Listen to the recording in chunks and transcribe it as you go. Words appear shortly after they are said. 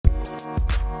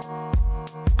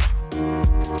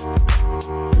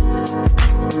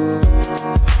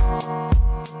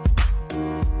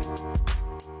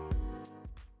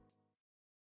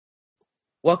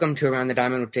Welcome to Around the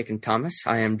Diamond with Jake and Thomas.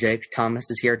 I am Jake. Thomas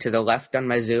is here to the left on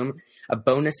my Zoom. A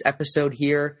bonus episode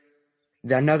here.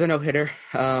 Another no-hitter.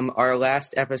 Our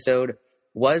last episode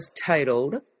was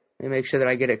titled, let me make sure that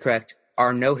I get it correct,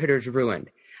 Are No-Hitters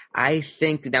Ruined? I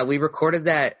think, now we recorded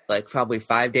that like probably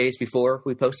 5 days before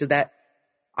we posted that.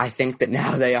 I think that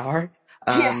now they are.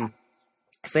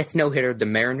 Fifth no-hitter, the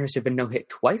Mariners have been no-hit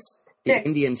twice. The Six.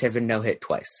 Indians have been no-hit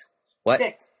twice. What?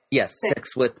 Six. Yes,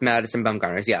 six with Madison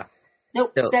Bumgarner's, yeah.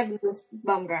 Nope, So- 7 with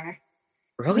Bumgarner.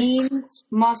 Really? Means,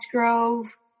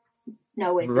 Musgrove.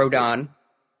 No, wait. this is- Rodon.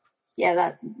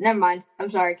 Yeah, never mind. I'm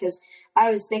sorry, because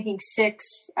I was thinking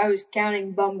 6. I was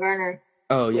counting Bumgarner.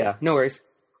 Oh, yeah. No worries.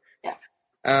 Yeah.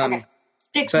 Um, Okay.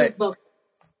 6 but- with Bum.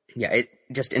 Yeah,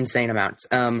 just insane amounts.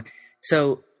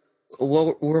 So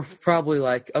we're probably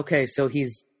like, okay, so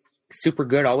he's super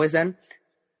good always then?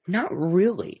 Not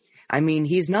really. I mean,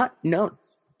 he's not, no,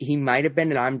 he might have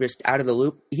been, and I'm just out of the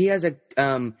loop. He has a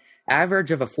average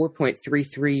of a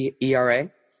 4.33 ERA.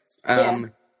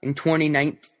 In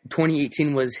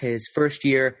 2018 was his first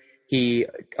year. He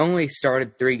only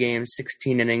started 3 games,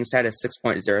 16 innings, had a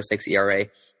 6.06 ERA.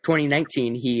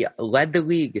 2019, he led the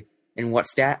league in what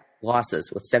stat?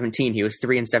 Losses with 17. He was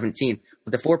 3-17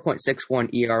 with a 4.61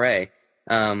 ERA.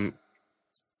 And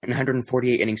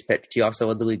 148 innings pitched. He also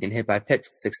led the league in hit by pitch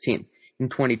with 16. In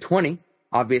 2020,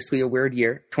 obviously a weird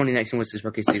year. 2019 was his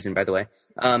rookie season, by the way.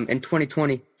 In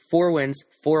 2020, 4 wins,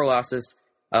 4 losses.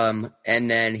 And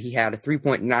then he had a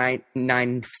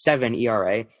 3.997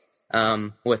 ERA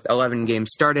with 11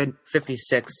 games started,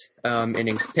 56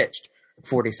 innings pitched,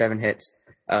 47 hits,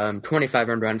 25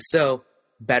 earned runs. So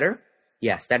better.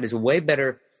 Yes, that is way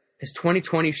better. His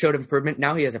 2020 showed improvement.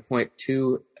 Now he has a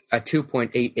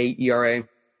 2.88 ERA.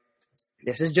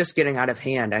 This is just getting out of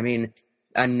hand. I mean,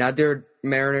 another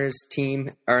Mariners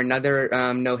team or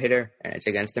another no-hitter, and it's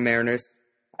against the Mariners.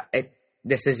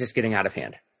 This is just getting out of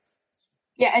hand.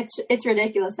 Yeah, it's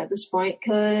ridiculous at this point,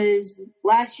 because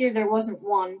last year there wasn't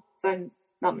one, if I'm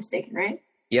not mistaken, right?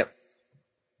 Yep.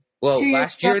 Well, 2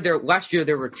 years last year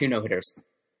there were 2 no-hitters.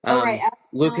 Right.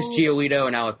 Lucas Giolito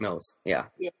and Alec Mills. Yeah.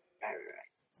 Right.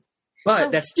 But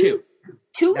So that's 2.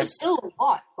 2 is still a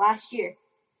lot last year,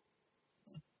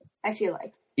 I feel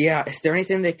like. Yeah, is there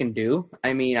anything they can do?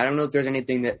 I mean, I don't know if there's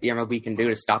anything that the MLB can do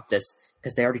to stop this,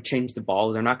 because they already changed the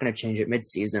ball. They're not going to change it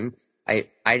mid-season. I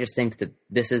just think that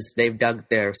they've dug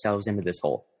themselves into this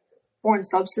hole. Foreign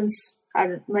substance. I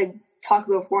don't talk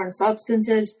about foreign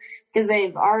substances, because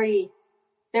they're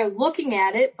looking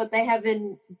at it, but they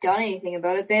haven't done anything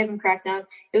about it. They haven't cracked down.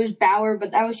 It was Bauer,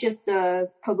 but that was just a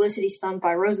publicity stunt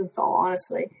by Rosenthal,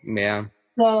 honestly. Yeah.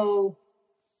 So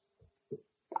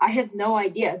I have no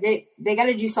idea. They got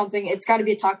to do something. It's got to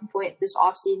be a talking point this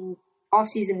off season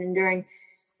and during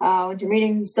winter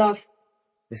meetings and stuff.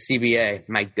 The CBA,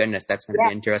 my goodness, that's going to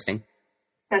be interesting.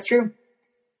 That's true.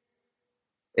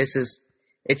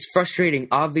 It's frustrating.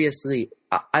 Obviously,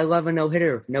 I love a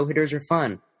no-hitter. No-hitters are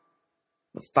fun.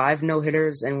 5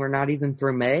 no-hitters, and we're not even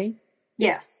through May?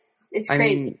 Yeah, it's crazy. I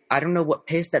mean, I don't know what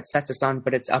pace that sets us on,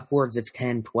 but it's upwards of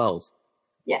 10, 12.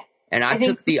 Yeah. And I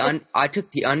took the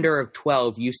under of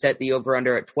 12. You set the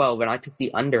over-under at 12, and I took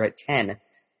the under at 10.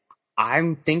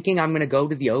 I'm thinking I'm going to go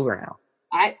to the over now.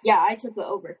 I took the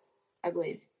over, I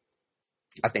believe.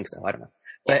 I think so. I don't know.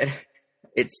 But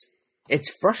it's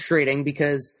frustrating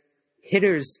because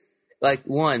hitters, like,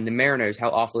 one, the Mariners,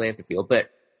 how awful they have to feel, but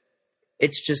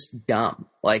it's just dumb.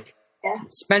 Like,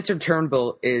 Spencer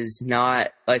Turnbull is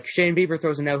not, like, Shane Bieber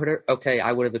throws a no-hitter. Okay,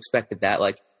 I would have expected that.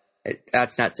 Like,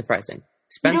 that's not surprising.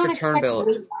 Spencer Turnbull.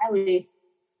 Wade Miley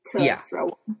to throw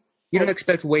one. You don't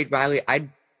expect Wade Miley. I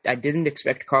didn't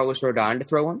expect Carlos Rodon to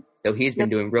throw one, though he's been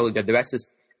doing really good.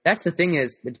 That's the thing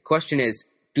is, the question is,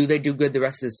 do they do good the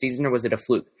rest of the season, or was it a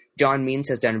fluke? John Means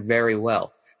has done very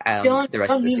well the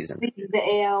rest of the season.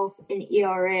 The AL in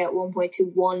ERA at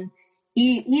 1.21.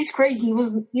 He's crazy.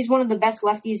 He's one of the best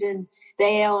lefties in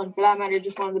the AL, and for that matter,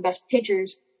 just one of the best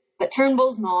pitchers. But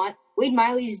Turnbull's not. Wade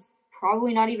Miley's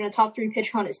probably not even a top 3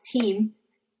 pitcher on his team.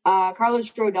 Carlos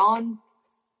Rodon,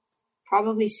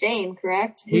 probably same,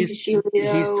 correct? He's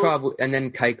probably, and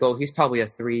then Keiko, he's probably a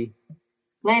 3.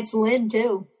 Lance Lynn,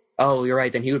 too. Oh, you're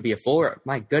right. Then he would be a 4.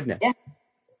 My goodness. Yeah.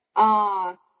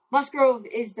 Musgrove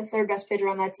is the 3rd best pitcher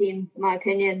on that team, in my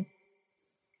opinion,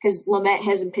 because Lamet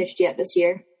hasn't pitched yet this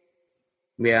year.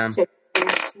 Yeah. So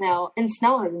Snell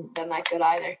hasn't done that good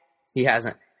either. He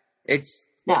hasn't. It's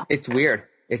weird.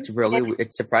 It's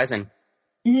it's surprising.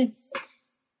 Mm-hmm.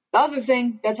 The other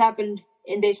thing that's happened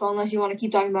in baseball, unless you want to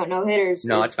keep talking about no-hitters.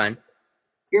 No, it's fine.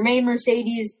 Jermaine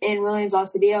Mercedes and Williams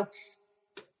Astudillo.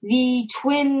 The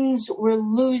Twins were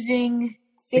losing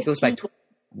 15.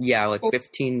 Yeah, like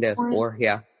 15-4.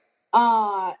 Yeah.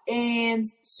 And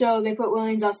so they put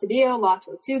Williams Astudillo, La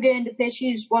Tortuga into pitch.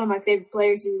 He's one of my favorite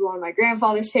players. He's one of my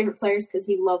grandfather's favorite players because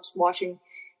he loves watching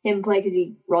him play because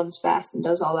he runs fast and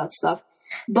does all that stuff.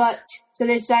 But so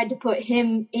they decided to put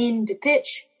him into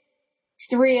pitch.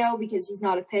 It's 3-0 because he's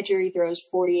not a pitcher. He throws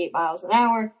 48 miles an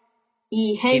hour.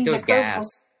 He hangs a curveball.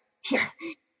 Yeah.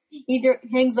 He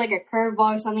hangs like a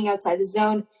curveball or something outside the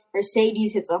zone.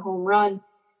 Mercedes hits a home run.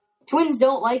 Twins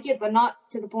don't like it, but not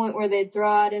to the point where they'd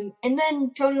throw at him. And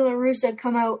then Tony La Russa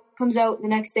comes out the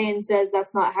next day and says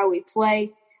that's not how we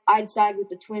play. I'd side with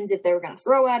the Twins if they were going to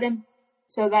throw at him.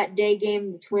 So that day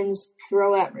game, the Twins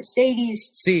throw at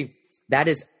Mercedes. See, that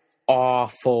is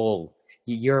awful.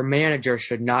 Your manager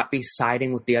should not be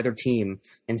siding with the other team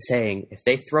and saying, if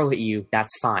they throw at you,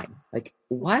 that's fine. Like,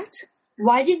 what?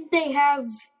 Why didn't he have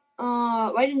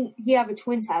a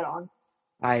Twins hat on?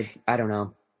 I don't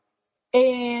know.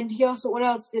 And he also, what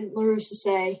else did La Russa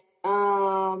say?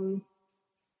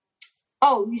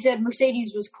 He said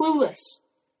Mercedes was clueless.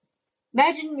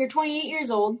 Imagine you're 28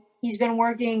 years old. He's been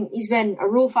a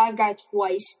Rule 5 guy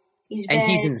twice. He's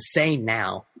insane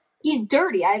now. He's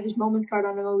dirty. I have his moments card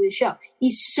on MLB Show.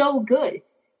 He's so good.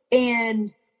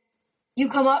 And you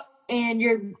come up and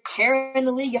you're tearing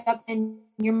the league up and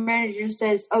your manager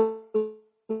says, oh,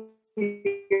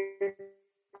 you're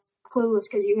clueless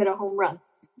because you hit a home run.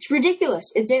 It's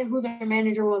ridiculous. It's who their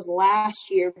manager was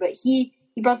last year, but he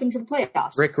brought them to the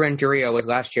playoffs. Rick Renteria was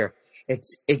last year. It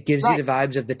gives you the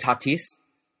vibes of the Tatis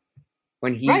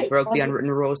when he broke the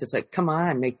unwritten rules. It's like, come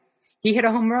on, he hit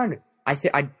a home run.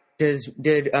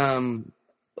 Did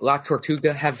La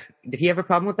Tortuga did he have a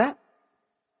problem with that?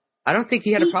 I don't think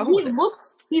he had a problem with it.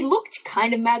 He looked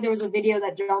kind of mad. There was a video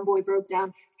that John Boy broke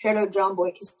down. Shout out John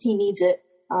Boy because he needs it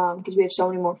because we have so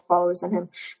many more followers than him.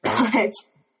 But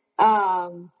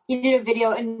he did a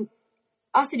video, and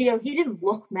Astudillo, he didn't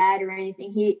look mad or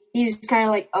anything. He was kind of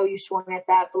like, oh, you swung at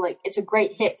that, but like it's a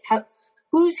great hit.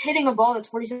 Who's hitting a ball that's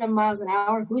 47 miles an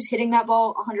hour? Who's hitting that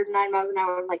ball 109 miles an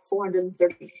hour and like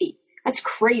 430 feet? That's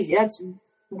crazy. That's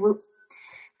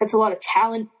a lot of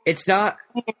talent. It's not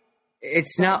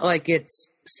like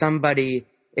it's somebody.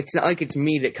 It's not like it's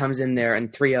me that comes in there and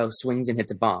 3-0 swings and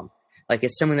hits a bomb. Like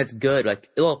it's someone that's good. Like,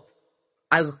 well,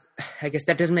 I guess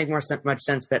that doesn't make much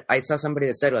sense. But I saw somebody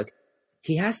that said like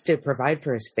he has to provide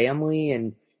for his family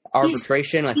and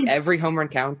arbitration. Every home run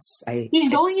counts. He's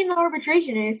going into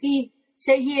arbitration, and if he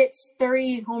hits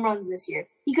 30 home runs this year,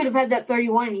 he could have had that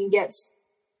 31, and he gets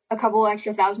a couple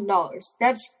extra $1,000.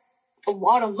 That's a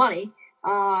lot of money.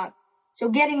 So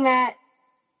getting that,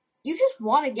 you just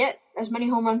want to get as many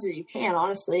home runs as you can,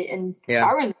 honestly. And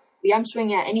I'm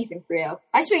swinging at anything 3-0.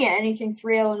 I swing at anything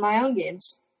 3-0 in my own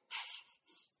games.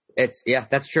 That's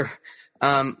true.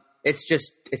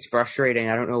 It's frustrating.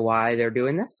 I don't know why they're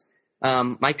doing this.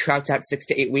 Mike Trout's out 6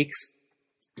 to 8 weeks.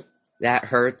 That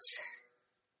hurts.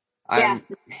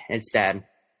 It's sad.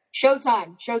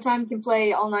 Showtime can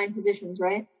play all 9 positions,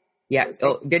 right? Yeah.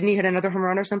 Oh, didn't he hit another home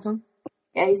run or something?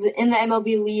 Yeah, he's in the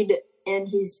MLB lead, and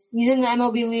he's in the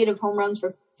MLB lead of home runs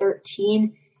for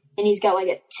 13, and he's got like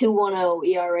a 2.10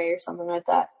 ERA or something like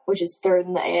that, which is 3rd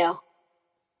in the AL.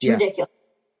 It's ridiculous.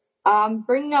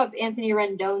 Bringing up Anthony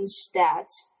Rendon's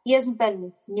stats, he hasn't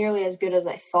been nearly as good as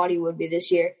I thought he would be this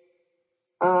year.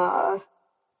 In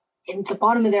the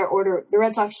bottom of their order, the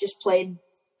Red Sox just played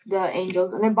the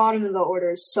Angels, and their bottom of the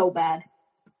order is so bad.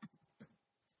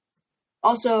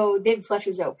 Also, David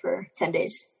Fletcher's out for 10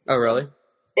 days. Oh, really?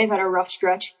 They've had a rough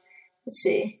stretch. Let's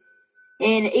see.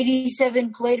 In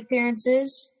 87 plate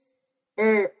appearances,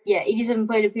 he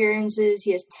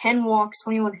has 10 walks,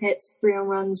 21 hits, 3 home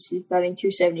runs. He's batting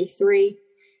 .273.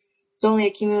 It's only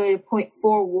accumulated .4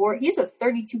 WAR. He has a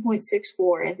 32.6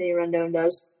 WAR, Anthony Rendon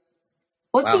does.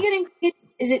 What's he getting paid?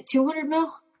 Is it $200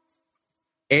 million?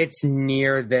 It's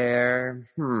near there.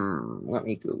 Let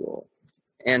me Google.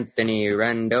 Anthony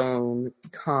Rendon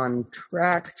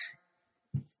contract.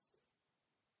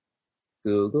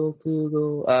 Google.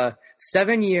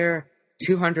 7-year,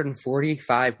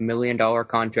 $245 million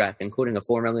contract, including a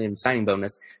 $4 million signing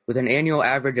bonus, with an annual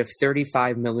average of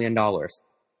 $35 million.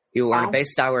 He will earn a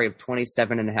base salary of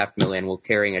 $27.5 million, while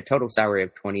carrying a total salary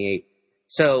of $28.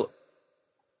 So,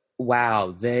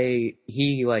 wow, I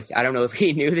don't know if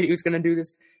he knew that he was going to do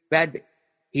this bad, but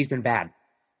he's been bad.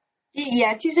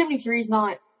 Yeah, 273 is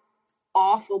not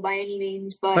awful by any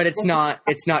means, but it's not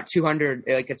 200,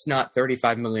 it's not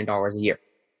 $35 million a year.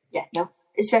 Yeah, no,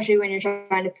 especially when you're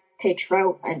trying to pay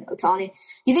Trout and Ohtani.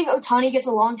 Do you think Ohtani gets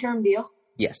a long-term deal?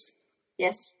 Yes.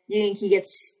 Yes. Do you think he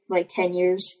gets 10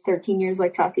 years, 13 years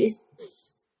like Tatis?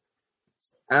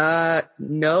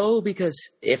 No, because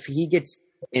if he gets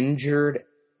injured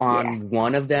on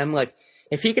one of them. Like,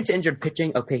 if he gets injured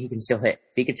pitching, okay, he can still hit.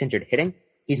 If he gets injured hitting,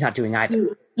 he's not doing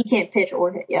either. He can't pitch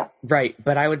or hit, yeah. Right,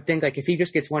 but I would think, like, if he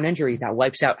just gets one injury, that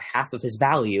wipes out half of his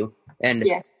value, and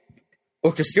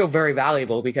which is still very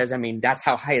valuable because, I mean, that's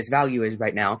how high his value is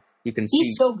right now. You can see.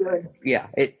 He's so good. Yeah,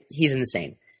 he's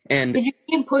insane. And did you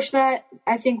see him push that?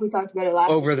 I think we talked about it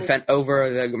last over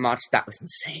the match. That was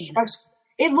insane.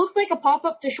 It looked like a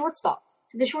pop-up to the shortstop.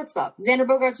 Xander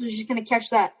Bogaerts was just going to catch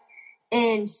that,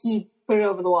 and he put it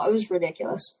over the wall. It was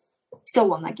ridiculous. Still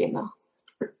won that game, though.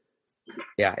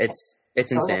 Yeah, it's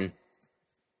insane.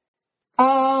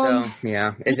 So,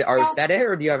 yeah. Is that it,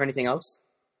 or do you have anything else?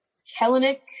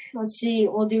 Kelenic, let's see.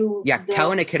 We'll do. Yeah,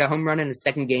 Kelenic hit a home run in his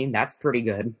second game. That's pretty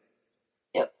good.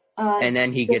 Yep. And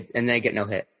then they get no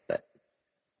hit. But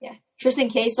yeah, Tristan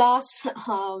Casas,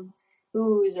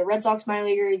 who is a Red Sox minor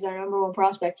leaguer. He's our number one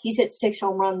prospect. He's hit 6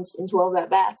 home runs in 12 at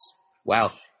bats.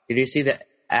 Wow! Did you see that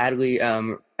Adley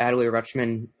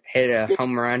Rutschman hit a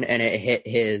home run and it hit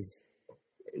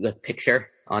the picture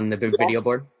on the big video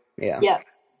board? Yeah. Yeah.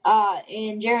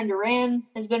 And Jarren Duran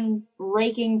has been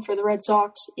raking for the Red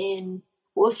Sox in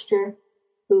Worcester,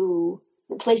 who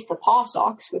replaced the Paw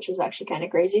Sox, which was actually kind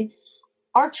of crazy.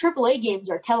 Our AAA games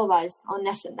are televised on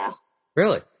NESN now.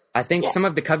 Really? I think some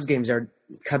of the Cubs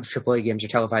AAA games are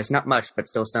televised. Not much, but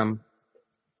still some.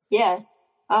 Yeah.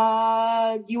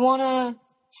 Do you want to,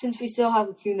 since we still have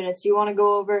a few minutes, do you want to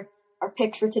go over our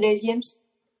picks for today's games?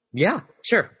 Yeah,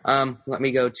 sure. Let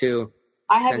me go to,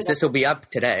 since this will be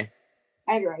up today.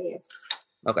 I have it right here.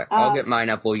 Okay, I'll get mine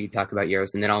up while you talk about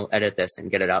yours, and then I'll edit this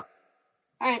and get it up.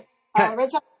 All right.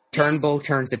 Red Sox. Turnbull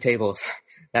turns the tables.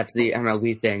 That's the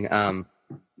MLB thing.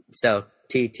 So,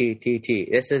 T.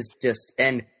 This is just,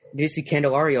 and did you see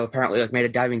Candelario apparently made a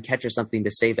diving catch or something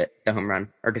to save it, the home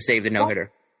run, or to save the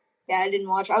no-hitter? Yeah, I didn't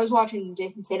watch. I was watching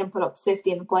Jason Tatum put up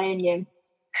 50 in the play-in game.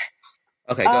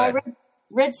 Okay, go ahead.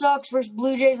 Red Sox versus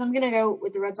Blue Jays. I'm going to go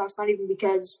with the Red Sox, not even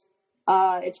because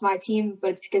it's my team,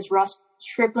 but it's because Russ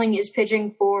Stripling is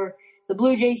pitching for the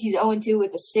Blue Jays. He's 0-2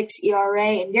 with a 6 ERA,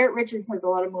 and Garrett Richards has a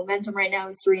lot of momentum right now.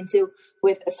 He's 3-2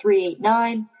 with a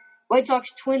 3.89. White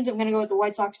Sox Twins. I'm going to go with the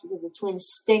White Sox because the Twins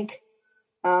stink.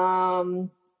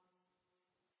 And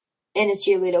it's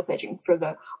Giolito pitching for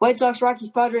the White Sox. Rockies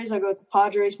Padres. I'll go with the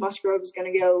Padres. Musgrove is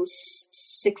going to go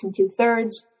 6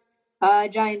 2/3.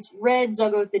 Giants Reds.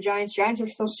 I'll go with the Giants. Giants are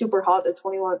still super hot. They're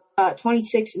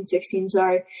 26 16.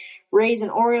 Sorry. Rays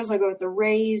and Orioles, I'll go with the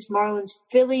Rays. Marlins,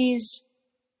 Phillies.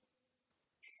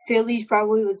 Phillies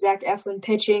probably with Zach Eflin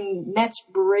pitching. Mets,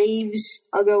 Braves.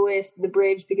 I'll go with the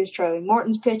Braves because Charlie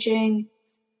Morton's pitching.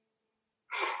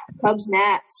 Cubs,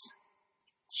 Nats.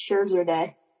 Scherzer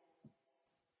day.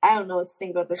 I don't know what to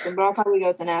think about this one, but I'll probably go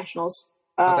with the Nationals.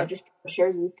 Okay. Just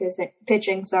Scherzer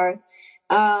pitching, sorry.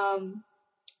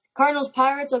 Cardinals,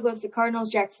 Pirates, I'll go with the Cardinals.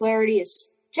 Jack Flaherty is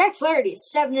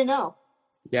 7-0.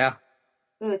 Yeah.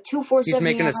 With a 2.47. He's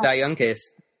making a Cy Young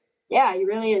case. Yeah, he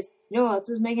really is. You know who else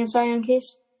is making a Cy Young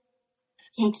case?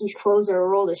 Yankees closer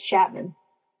Aroldis Chapman.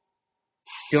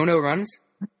 Still no runs?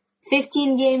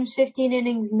 15 games, 15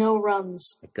 innings, no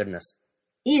runs. My goodness.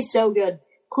 He's so good.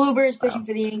 Kluber is pitching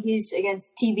for the Yankees against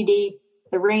TBD.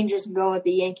 The Rangers I'm going with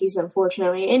the Yankees,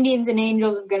 unfortunately. Indians and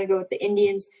Angels, I'm going to go with the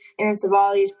Indians. Aaron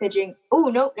Savali is pitching.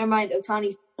 Oh, nope, never mind.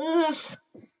 Ohtani's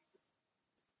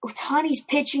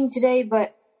pitching today,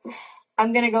 but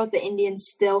I'm going to go with the Indians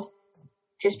still.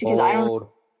 Just because I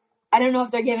don't know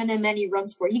if they're giving him any run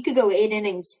support. He could go 8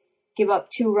 innings, give up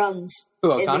 2 runs. Who,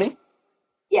 Ohtani?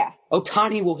 Yeah.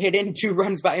 Ohtani will hit in 2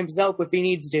 runs by himself if he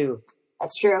needs to.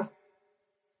 That's true.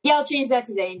 Yeah, I'll change that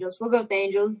to the Angels. We'll go with the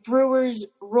Angels. Brewers,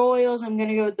 Royals. I'm going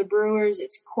to go with the Brewers.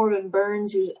 It's Corbin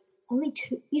Burns, who's only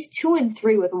 2. He's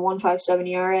 2-3 with a 1.57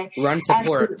 ERA. Run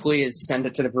support, please send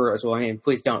it to the Brewers. Well, I mean,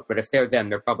 please don't. But if they're them,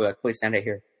 they're probably like, please send it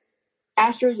here.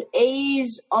 Astros,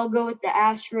 A's. I'll go with the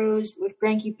Astros with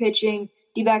Greinke pitching.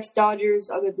 D-backs, Dodgers.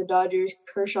 I'll go with the Dodgers.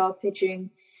 Kershaw pitching.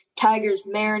 Tigers,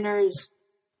 Mariners.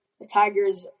 The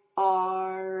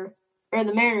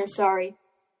Mariners, sorry.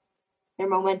 Their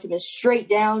momentum is straight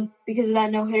down because of that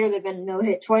no-hitter. They've been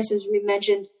no-hit twice, as we've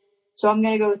mentioned. So I'm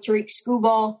going to go with Tariq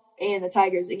Skubal and the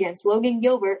Tigers against Logan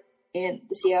Gilbert and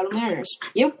the Seattle Mariners.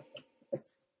 You?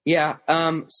 Yeah,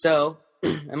 so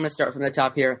I'm going to start from the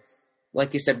top here.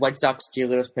 Like you said, White Sox,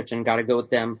 Giolito's pitching. Got to go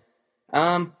with them.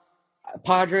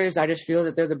 Padres, I just feel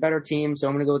that they're the better team, so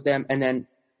I'm going to go with them. And then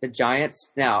the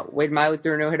Giants. Now, Wade Miley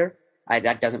threw a no-hitter.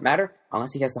 That doesn't matter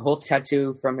unless he has the whole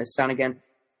tattoo from his son again.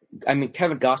 I mean,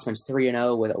 Kevin Gossman's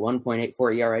 3-0 with a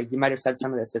 1.84 ERA. You might have said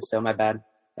some of this, if so, my bad.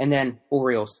 And then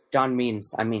Orioles, John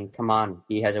Means. I mean, come on.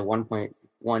 He has a 1.12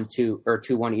 or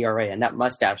 2.1 ERA, and that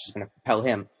mustache is going to propel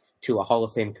him to a Hall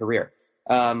of Fame career.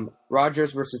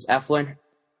 Rogers versus Eflin.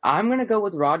 I'm going to go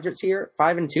with Rogers here,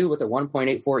 5-2 with a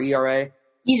 1.84 ERA.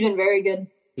 He's been very good.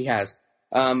 He has.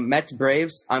 Mets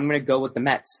Braves. I'm going to go with the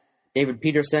Mets. David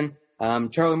Peterson.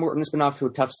 Charlie Morton has been off to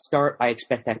a tough start. I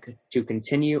expect that to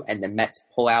continue, and the Mets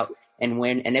pull out and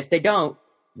win. And if they don't,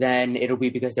 then it'll be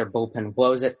because their bullpen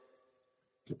blows it.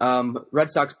 Red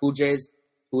Sox, Blue Jays.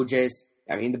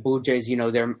 I mean, the Blue Jays,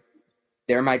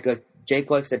 they're my good.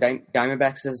 Jake likes the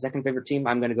Diamondbacks as his second favorite team.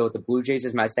 I'm going to go with the Blue Jays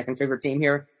as my second favorite team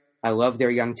here. I love their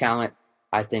young talent.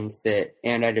 I think that,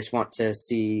 and I just want to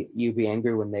see you be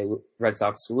angry when the Red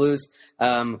Sox lose.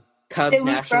 Cubs,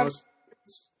 Nationals.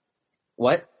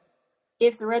 What?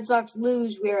 If the Red Sox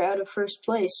lose, we are out of first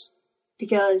place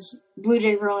because Blue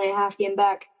Jays are only a half game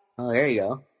back. Oh, there you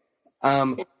go.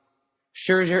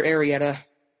 Scherzer, Arrieta.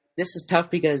 This is tough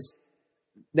because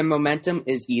the momentum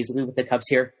is easily with the Cubs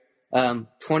here.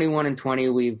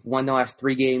 21-20. We've won the last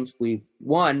 3 games. We've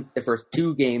won the first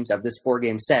 2 games of this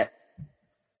 4-game set.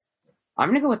 I'm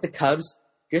going to go with the Cubs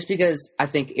just because I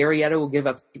think Arrieta will give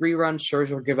up 3 runs,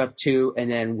 Scherzer will give up 2,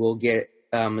 and then we'll get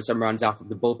some runs off of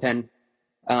the bullpen.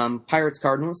 Pirates,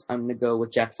 Cardinals. I'm going to go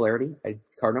with Jack Flaherty.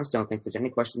 Cardinals, don't think there's any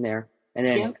question there. And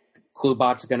then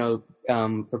Klubat's going to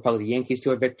propel the Yankees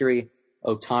to a victory.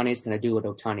 Ohtani's going to do what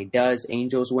Ohtani does.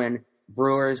 Angels win.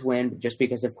 Brewers win just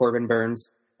because of Corbin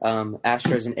Burns.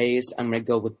 Astros and A's. I'm going to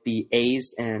go with the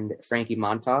A's and Frankie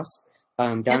Montas.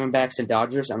 Diamondbacks and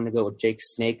Dodgers. I'm going to go with Jake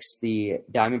Snakes, the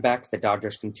Diamondbacks. The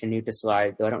Dodgers continue to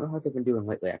slide, though I don't know what they've been doing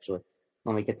lately, actually.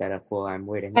 Let me get that up while I'm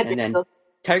waiting. And then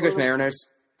Tigers, Mariners.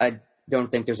 I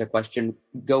don't think there's a question.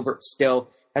 Gilbert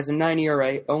still has a 9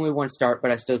 ERA, only 1 start,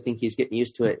 but I still think he's getting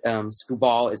used to it.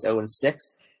 Skubal is 0-6.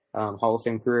 Hall of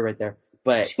Fame career right there.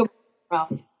 But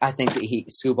I think that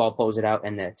Skubal pulls it out,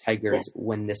 and the Tigers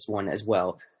win this one as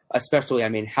well. Especially, I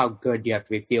mean, how good do you have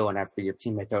to be feeling after your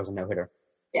teammate throws a no-hitter?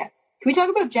 Yeah. Can we talk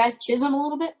about Jazz Chisholm a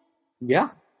little bit?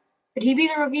 Yeah. Could he be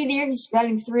the rookie of the year? He's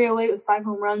batting .308 with 5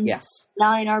 home runs. Yes.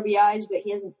 9 RBIs, but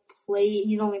he hasn't played.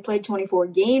 He's only played 24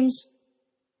 games.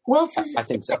 Who else is I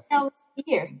think so.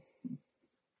 Here?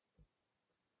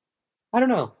 I don't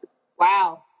know.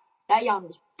 Wow. That yawn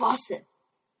was busting.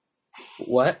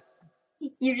 What?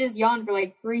 You just yawned for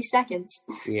like 3 seconds.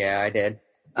 Yeah, I did.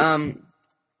 And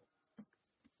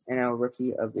our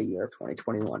rookie of the year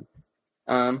 2021.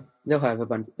 They'll have a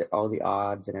bunch all the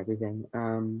odds and everything.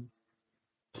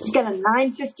 He's got a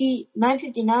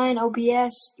 959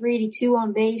 OPS, 382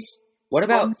 on base. What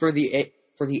about for the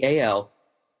AL?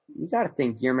 You got to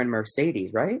think Yerman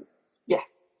Mercedes, right? Yeah.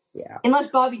 Yeah. Unless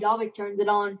Bobby Dalbec turns it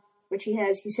on, which he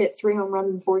has. He's hit 3 home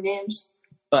runs in 4 games.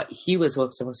 But he was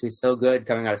supposed to be so good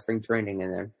coming out of spring training,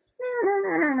 and then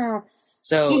no.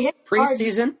 So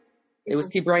preseason, it was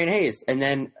keep Brian Hayes, and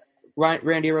then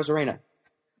Randy Rosarena.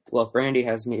 Well, Randy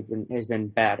has been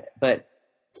bad, but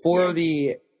for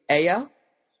the AL,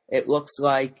 it looks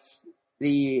like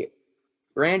the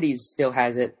Randy's still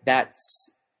has it.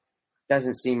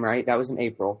 Doesn't seem right. That was in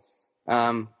April.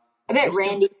 I bet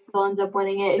Randy still ends up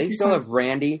winning it. They still have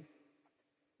Randy,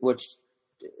 which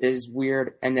is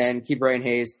weird. And then keep Brian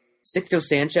Hayes. Sixto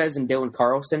Sanchez and Dylan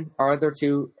Carlson are other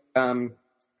 2.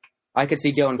 I could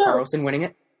see Dylan Carlson winning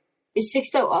it. Is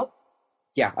Sixto up?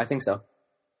 Yeah, I think so.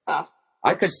 Oh.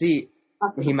 I could see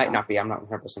he might not be. I'm not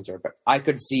 100% sure, but I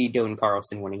could see Dylan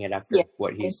Carlson winning it after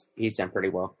what he's done pretty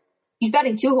well. He's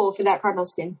batting 2-hole for that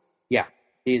Cardinals team. Yeah,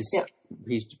 he's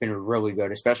been really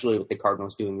good, especially with the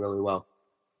Cardinals doing really well.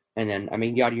 And then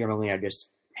Yadier Molina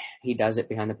he does it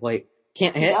behind the plate.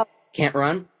 Can't hit, can't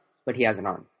run, but he has an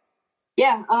arm.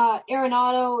 Yeah,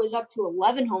 Arenado is up to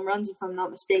 11 home runs, if I'm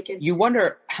not mistaken. You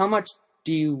wonder how much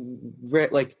do you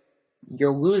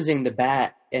you're losing the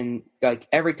bat, and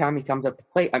every time he comes up to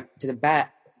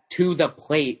the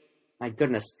plate. My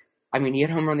goodness, he had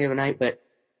a home run the other night, but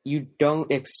you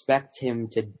don't expect him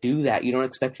to do that. You don't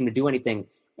expect him to do anything,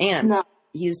 and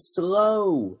he's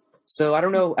slow. So I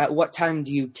don't know at what time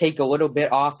do you take a little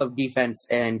bit off of defense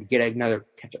and get another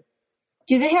catcher.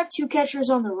 Do they have 2 catchers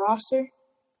on the roster?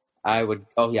 I would.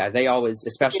 Oh yeah, they always,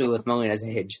 especially with Molina's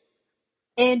age.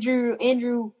 Andrew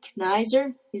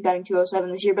Knizer, he's batting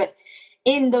 .207 this year, but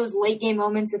in those late game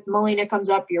moments, if Molina comes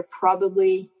up, you're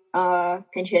probably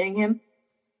pinch hitting him,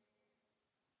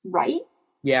 right?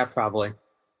 Yeah, probably.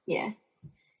 Yeah.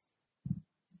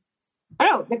 I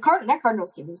don't know. That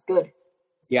Cardinals team is good.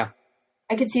 Yeah.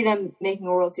 I could see them making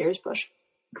a World Series push.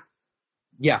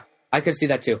 Yeah, I could see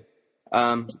that too.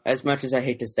 As much as I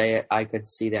hate to say it, I could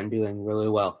see them doing really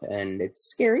well, and it's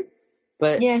scary,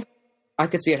 but I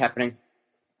could see it happening.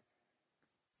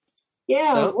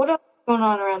 Yeah, so, what else is going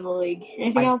on around the league?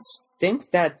 Anything else? I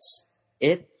think that's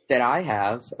it that I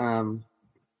have.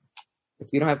 if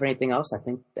you don't have anything else, I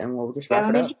think then we'll just Yeah,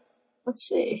 wrap it up. let's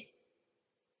see.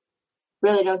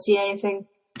 Really don't see anything.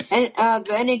 And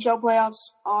the NHL playoffs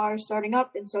are starting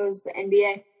up, and so is the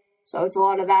NBA. So it's a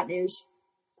lot of that news.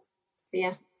 But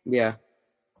yeah. Yeah.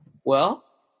 Well,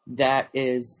 that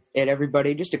is it,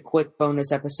 everybody. Just a quick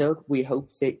bonus episode. We hope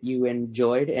that you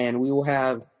enjoyed, and we will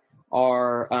have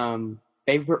our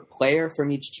favorite player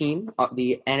from each team.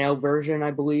 The NL version,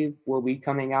 I believe, will be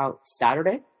coming out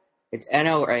Saturday. It's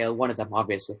NL or AL, one of them,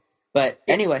 obviously. But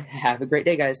anyway, have a great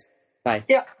day, guys. Bye.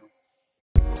 Yeah.